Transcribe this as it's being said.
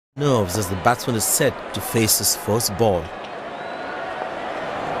Nerves as the batsman is set to face his first ball.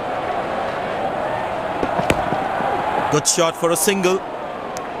 Good shot for a single.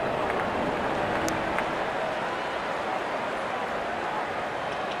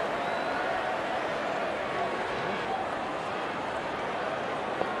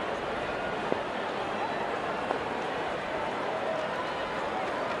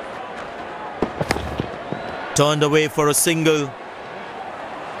 Turned away for a single.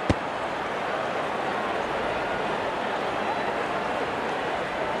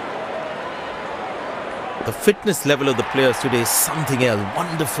 The fitness level of the players today is something else.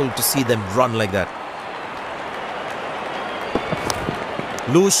 Wonderful to see them run like that.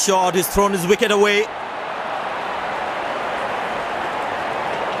 Loose shot, he's thrown his wicket away.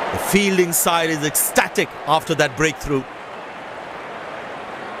 The fielding side is ecstatic after that breakthrough.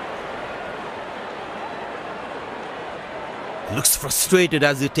 Looks frustrated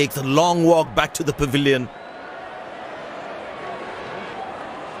as he takes a long walk back to the pavilion.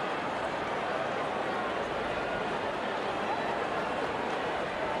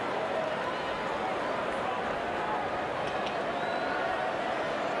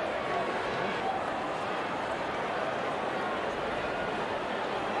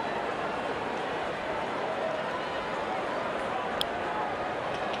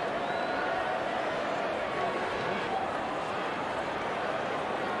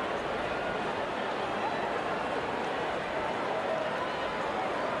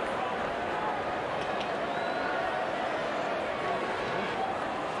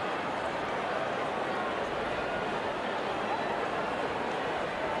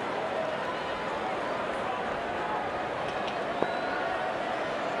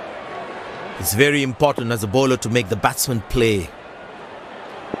 It's very important as a bowler to make the batsman play.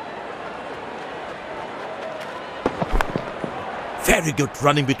 Very good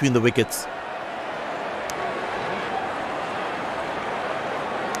running between the wickets.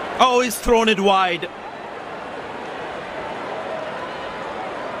 Oh, he's thrown it wide.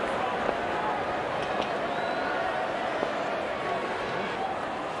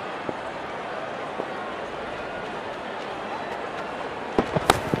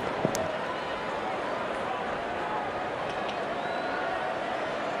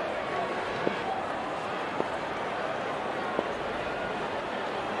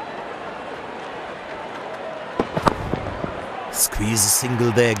 Squeeze a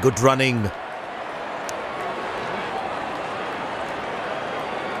single there, good running.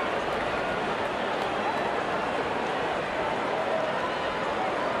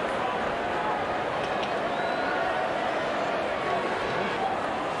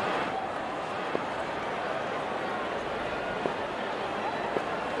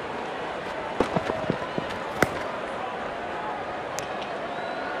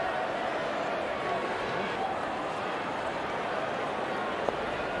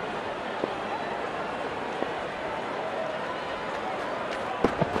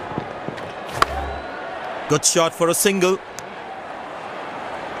 Good shot for a single.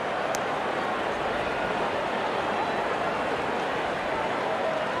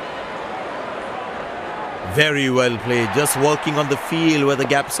 Very well played, just working on the field where the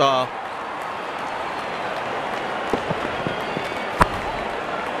gaps are.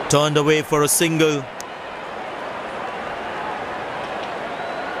 Turned away for a single.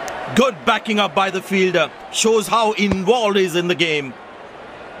 Good backing up by the fielder. Shows how involved he is in the game.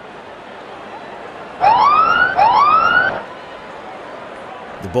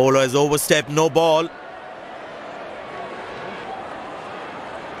 The bowler has overstepped, no ball.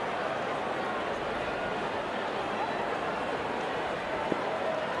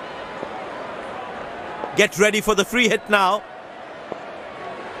 Get ready for the free hit now.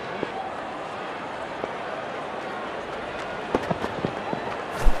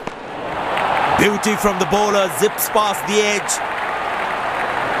 Beauty from the bowler, zips past the edge.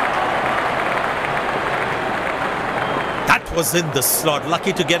 That was in the slot,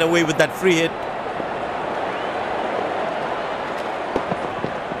 lucky to get away with that free hit.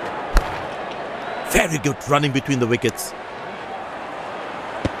 Very good running between the wickets.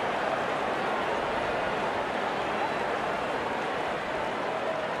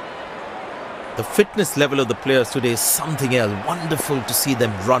 The fitness level of the players today is something else. Wonderful to see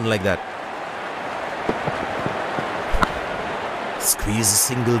them run like that. Squeeze a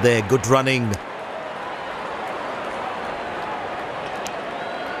single there, good running.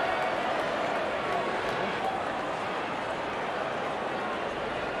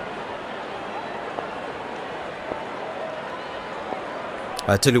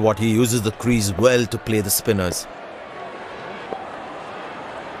 I tell you what, he uses the crease well to play the spinners.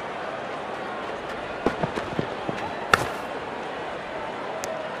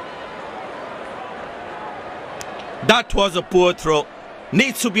 That was a poor throw.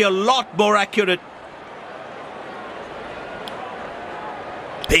 Needs to be a lot more accurate.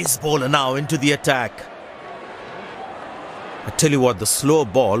 Pace bowler now into the attack. I tell you what, the slow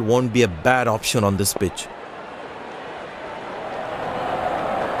ball won't be a bad option on this pitch.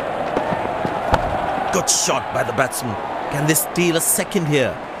 Good shot by the batsman. Can they steal a second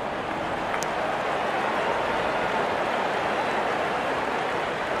here?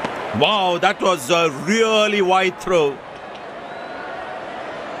 Wow, that was a really wide throw.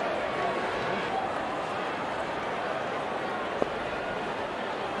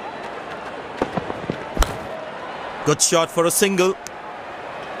 Good shot for a single.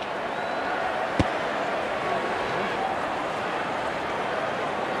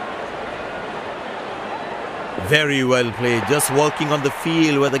 Very well played, just working on the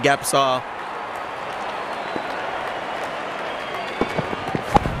field where the gaps are.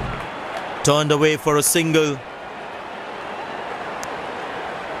 Turned away for a single.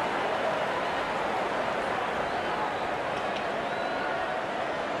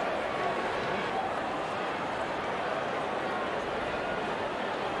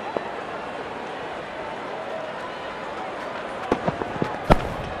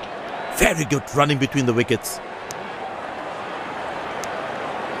 Very good running between the wickets.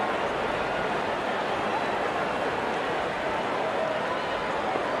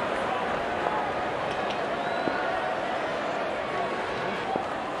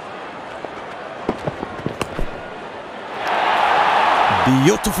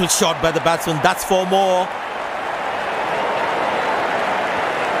 Beautiful shot by the batsman. That's 4 more.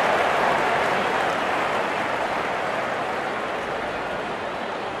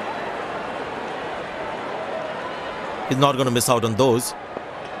 He's not going to miss out on those.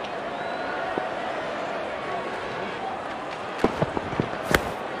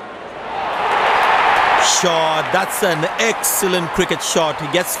 Shot. That's an excellent cricket shot.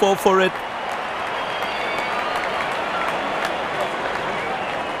 He gets 4 for it.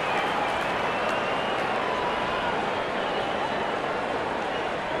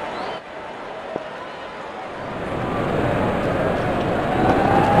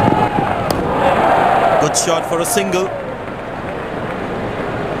 Good shot for a single.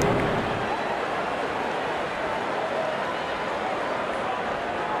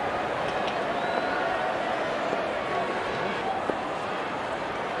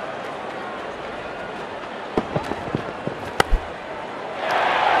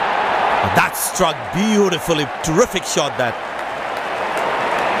 That struck beautifully. Terrific shot that.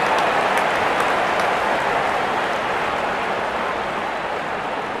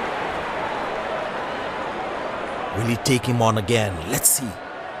 Will he take him on again? Let's see.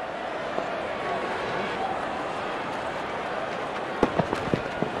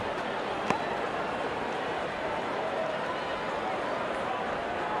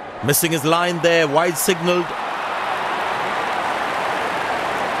 Missing his line there, wide signalled.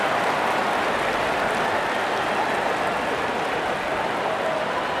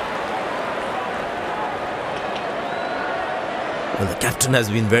 Well, the captain has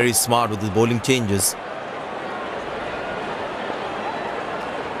been very smart with his bowling changes.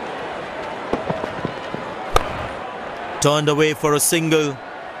 Turned away for a single.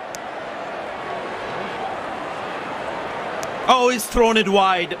 Oh, he's thrown it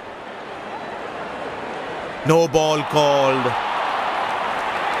wide. No ball called.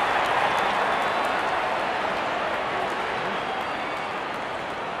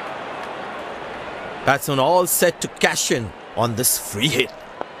 Batsman all set to cash in on this free hit.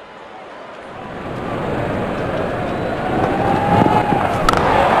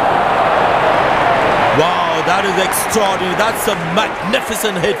 Wow, that is extraordinary. That's a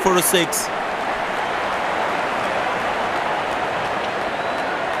magnificent hit for a 6.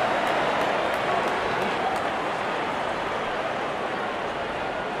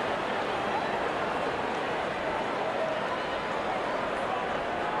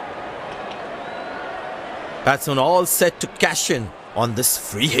 Batsman all set to cash in on this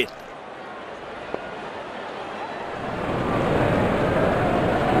free hit.